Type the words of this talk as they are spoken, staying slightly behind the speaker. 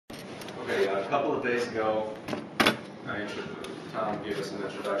Okay, a couple of days ago, Tom gave us an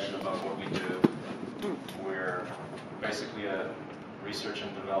introduction about what we do. We're basically a research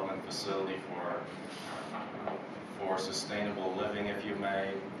and development facility for sustainable living, if you may,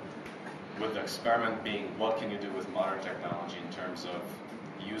 with the experiment being what can you do with modern technology in terms of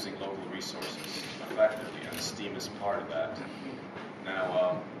using local resources effectively, and STEAM is part of that.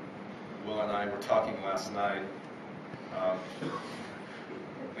 Now, Will and I were talking last night,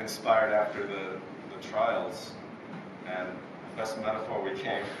 inspired after the trials, and the best metaphor we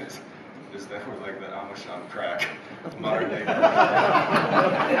came is that we're like the Amish on crack, modern day.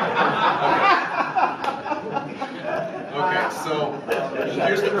 Okay, so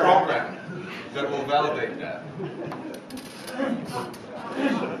here's the program that will validate that.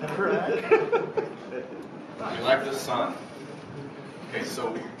 You like the sun? Okay,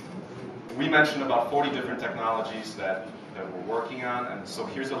 so we mentioned about 40 different technologies that we're working on, and so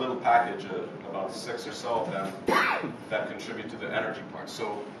here's a little package of about 6 or so of them that contribute to the energy part.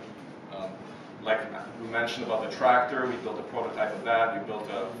 So, like we mentioned about the tractor, we built a prototype of that. We built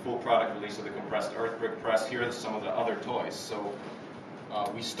a full product release of the compressed earth brick press. Here are some of the other toys. So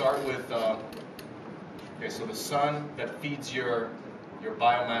we start with, okay, so the sun that feeds your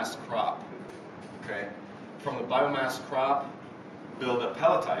biomass crop. Okay, from the biomass crop, build a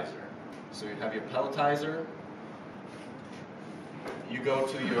pelletizer. So you have your pelletizer. You go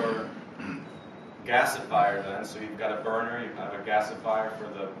to your gasifier then, so you've got a burner, you have a gasifier for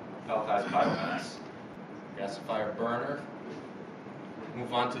the pelletized biomass. Gasifier burner.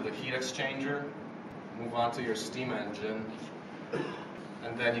 Move on to the heat exchanger. Move on to your steam engine.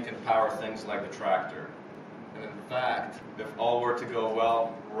 And then you can power things like the tractor. And in fact, if all were to go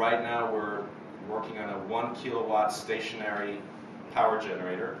well, right now we're working on a 1 kilowatt stationary power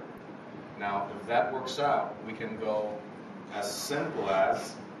generator. Now, if that works out, we can go as simple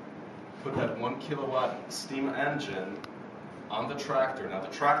as put that 1 kilowatt steam engine on the tractor. Now, the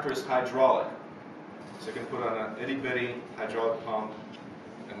tractor is hydraulic, so you can put on an itty-bitty hydraulic pump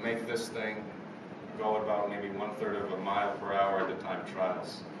and make this thing go about maybe 1/3 of a mile per hour at the time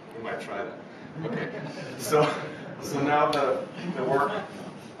trials. We might try that. Okay, so now the work.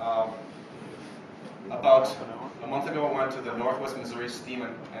 About a month ago, I went to the Northwest Missouri Steam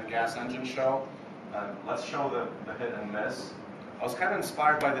and Gas Engine Show. Let's show the hit and miss. I was kind of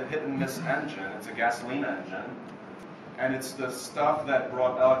inspired by the hit and miss engine. It's a gasoline engine, and it's the stuff that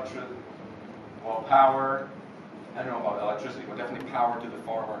brought power. I don't know about electricity, but definitely power to the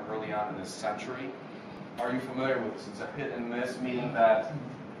farmer early on in this century. Are you familiar with this? It's a hit and miss, meaning that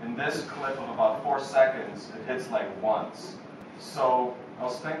in this clip of about 4 seconds, it hits like once. So I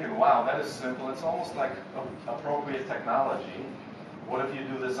was thinking, wow, that is simple. It's almost like appropriate technology. What if you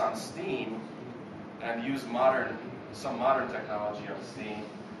do this on steam and use some modern technology of steam?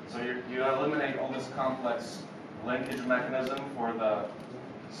 So you eliminate all this complex linkage mechanism for the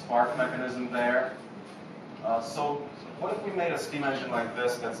spark mechanism there. So what if we made a steam engine like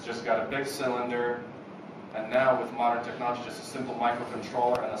this that's just got a big cylinder, and now with modern technology, just a simple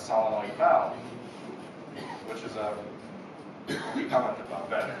microcontroller and a solenoid valve, which is we commented about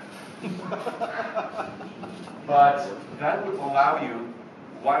that. But that would allow you,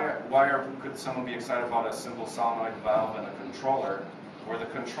 could someone be excited about a simple solenoid valve and a controller, where the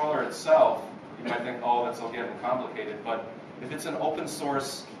controller itself, you might think, oh, that's all getting complicated, but if it's an open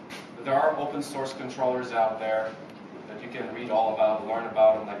source, there are open source controllers out there that you can read all about, learn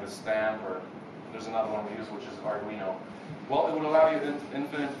about them, like the Stamp, or there's another one we use, which is Arduino. Well, it would allow you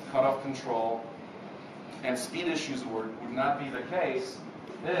infinite cutoff control, and speed issues would not be the case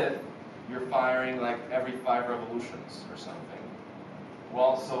if you're firing like every 5 revolutions or something.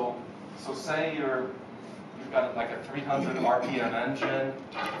 Well, so say you've got like a 300 RPM engine,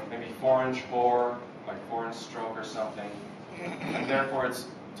 maybe 4-inch bore, like 4-inch stroke or something, and therefore it's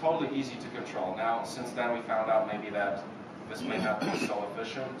totally easy to control. Now, since then we found out maybe that this may not be so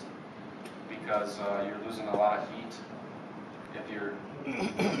efficient because you're losing a lot of heat if you're,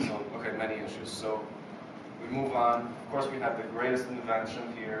 okay, many issues. So we move on. Of course, we have the greatest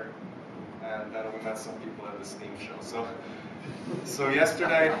invention here, and then we met some people at the steam show. So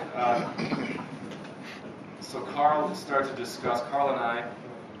yesterday, so Carl started to discuss, Carl and I,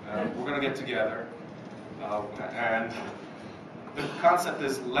 we're going to get together, and the concept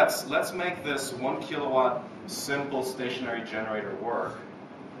is let's make this 1 kilowatt simple stationary generator work.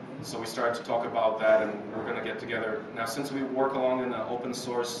 So we started to talk about that, and we're going to get together. Now, since we work along in the open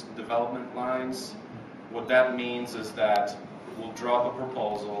source development lines, what that means is that we'll draw up a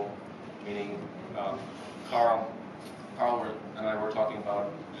proposal, meaning Carl and I were talking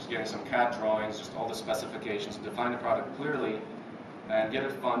about just getting some CAD drawings, just all the specifications, define the product clearly, and get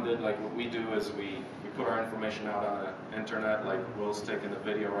it funded. Like what we do is we put our information out on the internet, like Will's taking the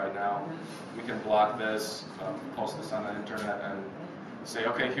video right now. We can blog this, post this on the internet, and say,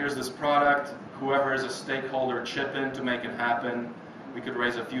 okay, here's this product. Whoever is a stakeholder, chip in to make it happen. We could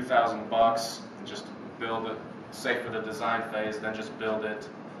raise a few $1,000 and just build it, say for the design phase, then just build it,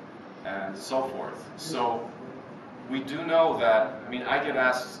 and so forth. So we do know that, I mean, I get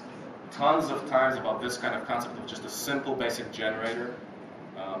asked tons of times about this kind of concept of just a simple basic generator,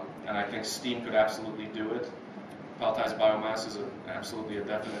 and I think steam could absolutely do it. Pelletized biomass is absolutely a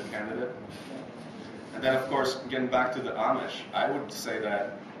definite candidate. And then, of course, getting back to the Amish, I would say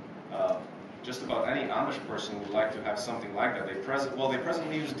that just about any Amish person would like to have something like that. They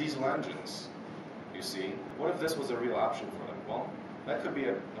presently use diesel engines, you see. What if this was a real option for them? Well, that could be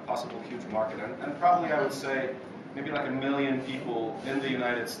a possible huge market. And probably I would say maybe like 1 million people in the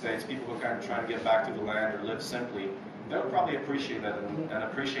United States, people who are kind of trying to get back to the land or live simply, they would probably appreciate that and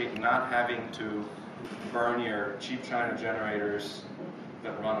appreciate not having to burn your cheap China generators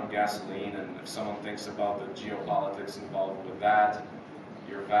that run on gasoline. And if someone thinks about the geopolitics involved with that,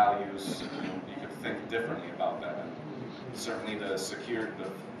 your values, you could think differently about that. And certainly the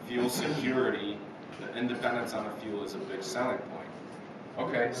fuel security, the independence on the fuel is a big selling point.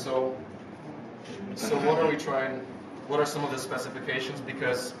 Okay, so what are we trying, what are some of the specifications?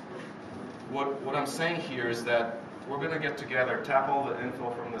 Because what I'm saying here is that we're going to get together, tap all the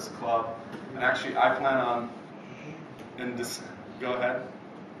info from this club, and actually I plan on, go ahead.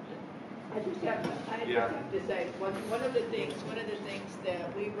 I just have to say, one of the things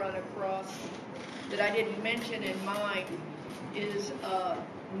that we run across that I didn't mention in mine is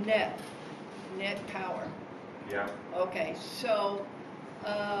net power. Yeah. Okay, so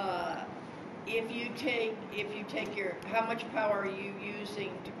if you take your, how much power are you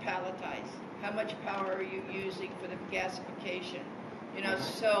using to palletize? How much power are you using for the gasification? You know,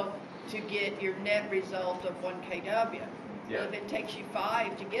 so to get your net result of 1 kW. Yeah. Well, if it takes you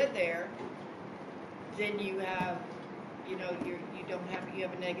 5 to get there, then you have, you know, you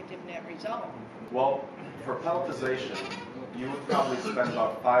have a negative net result. Well, for pelletization, you would probably spend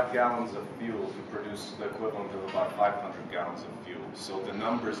about 5 gallons of fuel to produce the equivalent of about 500 gallons of fuel. So the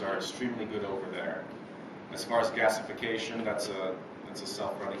numbers are extremely good over there. As far as gasification, that's a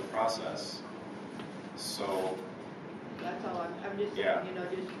self-running process. So that's all. I'm just saying, yeah. you know,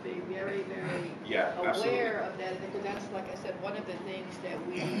 just be very, very Yeah, aware absolutely. of that, because that's, like I said, one of the things that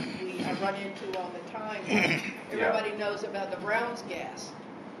I run into all the time. Everybody knows about the Brown's gas,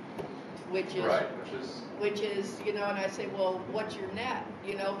 which is, you know, and I say, well, what's your net?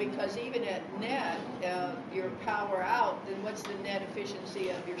 You know, because even at net, your power out, then what's the net efficiency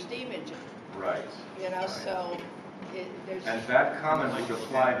of your steam engine? Right. You know, right. So there's. And that comment would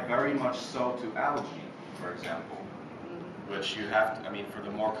apply very much so to algae, for example, which you have to, I mean, for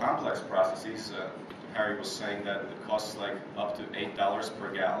the more complex processes, Harry was saying that it costs like up to $8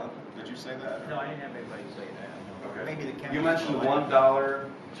 per gallon. Did you say that? No, I didn't have anybody say that. Okay. Maybe the You mentioned $1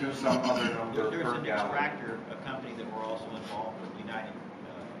 to some other number There's per an gallon. extractor, a company that we're also involved with,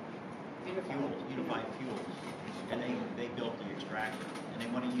 Unified Fuels, and they built the extractor, and they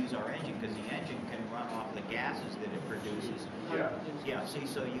want to use our engine because the engine can run off the gases that it produces. Yeah. Yeah. See,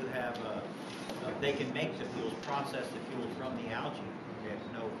 so you have they can make the fuels, process the fuels from the algae. There's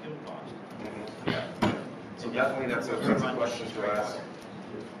no fuel cost. Mm-hmm. Yeah. So definitely that's a question to ask.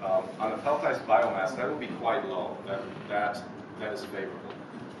 On the pelletized biomass, that would be quite low. That is favorable.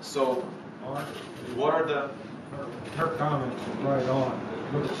 So, what are the? Her comments are right on.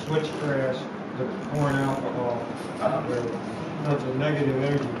 Look at switchgrass, look at corn alcohol. There's a negative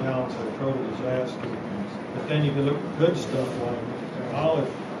energy balance of a total disaster. But then you can look at good stuff like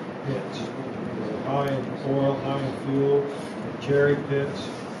olive pits, high in oil, high in fuel, cherry pits,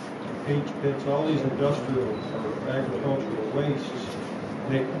 peach pits, all these industrial or agricultural wastes.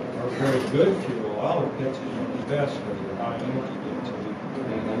 They are very good fuel. Olive pits are the best because they're high energy density.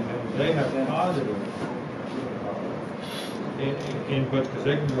 And they have positive input because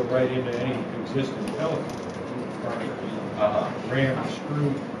they can go right into any existing pellet burner, ram,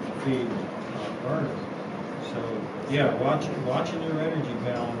 screw feed burner. So yeah, watching your energy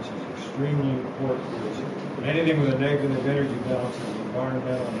balance is extremely important because anything with a negative energy balance is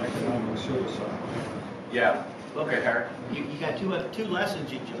environmental and economic suicide. Yeah. Okay, Harry. You got two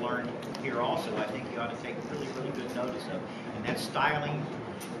lessons that you learned here also. I think you ought to take really, really good notice of, and that's styling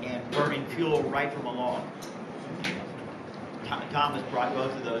and burning fuel right from a log. Thomas brought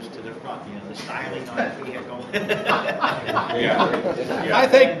both of those to the front. You know, the styling on the vehicle. Yeah. I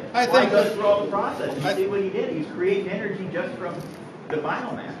think He goes through all the process. You see what he did? He's creating energy just from the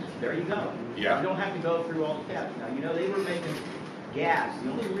biomass. There you go. Yeah. You don't have to go through all the steps. Now, you know, they were making gas,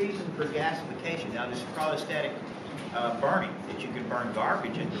 the only reason for gasification, now there's protostatic burning, that you can burn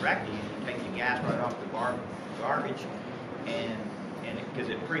garbage in directly, and you take the gas right off the garbage, and because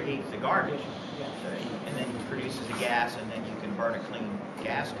it preheats the garbage, and then it produces a gas, and then you can burn a clean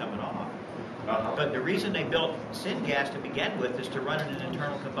gas coming off. But the reason they built syngas to begin with is to run in an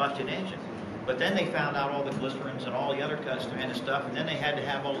internal combustion engine. But then they found out all the glycerins and all the other kind of stuff, and then they had to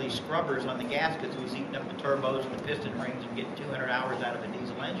have all these scrubbers on the gas because it was eating up the turbos and the piston rings and getting 200 hours out of a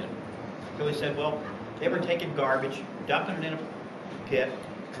diesel engine. So they said, well, they were taking garbage, dumping it in a pit,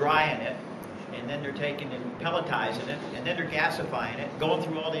 drying it, and then they're taking and pelletizing it, and then they're gasifying it, going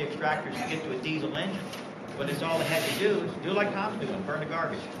through all the extractors to get to a diesel engine. But it's all they had to do is do like Tom's doing, burn the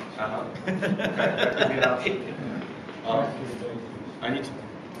garbage. Okay. I need to.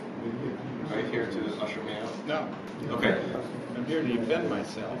 Are you here to usher me out? No. Okay. I'm here to defend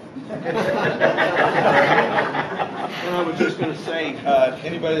myself. Well, I was just going to say,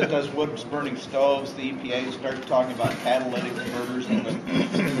 anybody that does wood-burning stoves, the EPA started talking about catalytic converters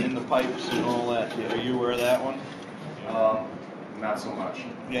in the pipes and all that. Are you aware of that one? Not so much.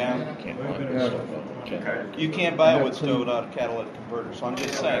 Yeah. Okay. You can't buy a wood stove without a catalytic converter. So I'm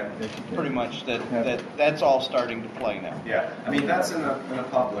just saying, pretty much that's all starting to play now. Yeah. I mean, that's in the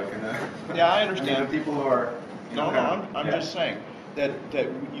public. Yeah, I understand. I mean, the people who are. No, I'm just saying that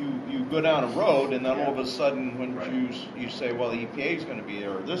you go down a road and then all of a sudden when you say, well, the EPA is going to be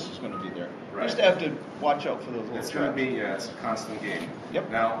there or this is going to be there, you just have to watch out for those little. It's going to be it's a constant game. Yep.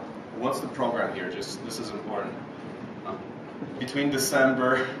 Now, what's the program here? This is important. Between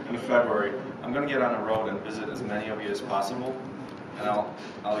December and February, I'm going to get on the road and visit as many of you as possible, and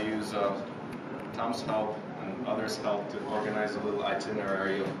I'll use Tom's help and others' help to organize a little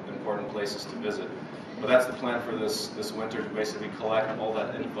itinerary of important places to visit. But that's the plan for this winter, to basically collect all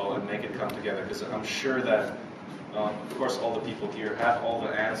that info and make it come together, because I'm sure that, of course, all the people here have all the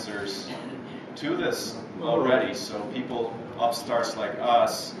answers to this already, so people, upstarts like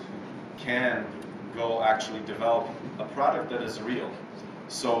us, can go actually develop a product that is real.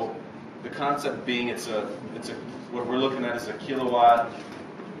 So the concept being what we're looking at is a kilowatt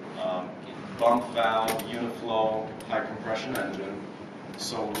bump valve, uniflow, high compression engine.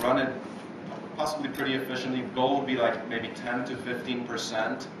 So run it possibly pretty efficiently. Goal would be like maybe 10 to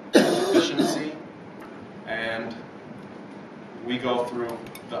 15% efficiency. And we go through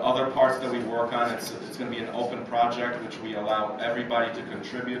the other parts that we work on. It's going to be an open project, which we allow everybody to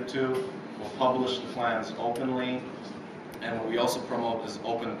contribute to. We'll publish the plans openly, and what we also promote is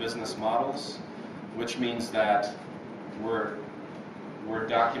open business models, which means that we're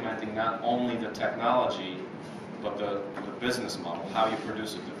documenting not only the technology, but the business model, how you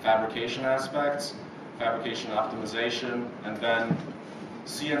produce it, the fabrication aspects, fabrication optimization, and then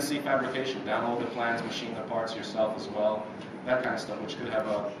CNC fabrication, download the plans, machine the parts yourself as well, that kind of stuff, which could have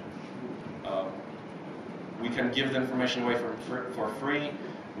we can give the information away for free.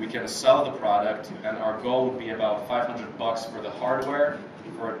 We can sell the product, and our goal would be about $500 for the hardware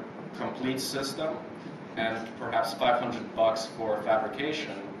for a complete system, and perhaps $500 for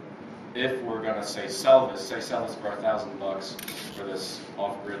fabrication. If we're going to sell this for $1,000 for this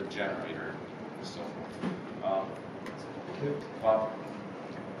off-grid generator, so forth. If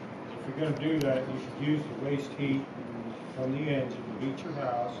you're going to do that, you should use the waste heat from the engine to heat your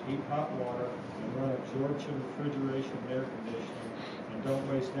house, heat hot water, and run absorption, refrigeration, and air conditioning. And don't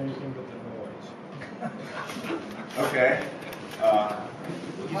waste anything but the noise. Okay.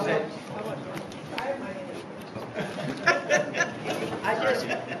 You said, I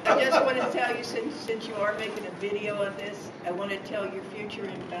just want to tell you, since you are making a video of this, I want to tell your future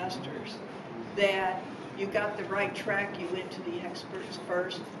investors that you got the right track. You went to the experts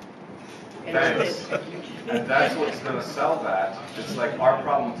first. Thanks. And that's what's going to sell that. It's like our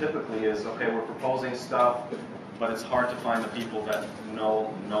problem typically is, okay, we're proposing stuff, but it's hard to find the people that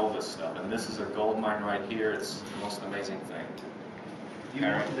know this stuff. And this is a gold mine right here. It's the most amazing thing. you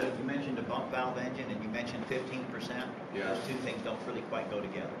mentioned a bump valve engine and you mentioned 15%. Yeah. Those two things don't really quite go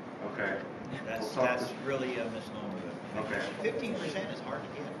together. Okay. That's really a misnomer. Okay. 15% is hard to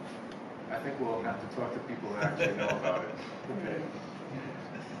get. I think we'll have to talk to people who actually know about it. Okay.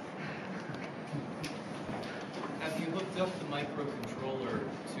 Have you hooked up the microcontroller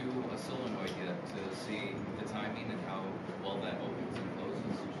to a solenoid yet to see the timing and how well that opens and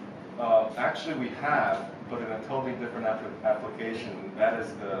closes? Actually, we have, but in a totally different application. That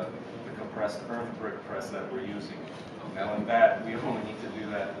is the compressed earth brick press that we're using. Now, in that, we only need to do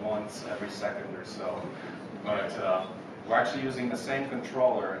that once every second or so. But we're actually using the same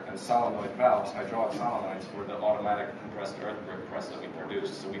controller and solenoid valves, hydraulic solenoids, for the automatic compressed earth brick press that we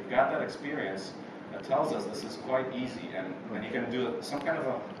produced. So we've got that experience. that tells us this is quite easy, and you can do some kind of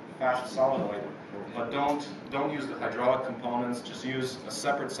a fast solenoid, but don't use the hydraulic components. Just use a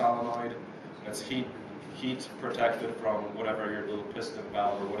separate solenoid that's heat protected from whatever your little piston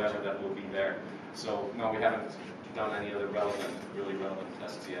valve or whatever that will be there. So no, we haven't done any other really relevant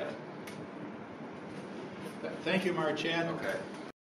tests yet. Thank you, Marcin. Okay.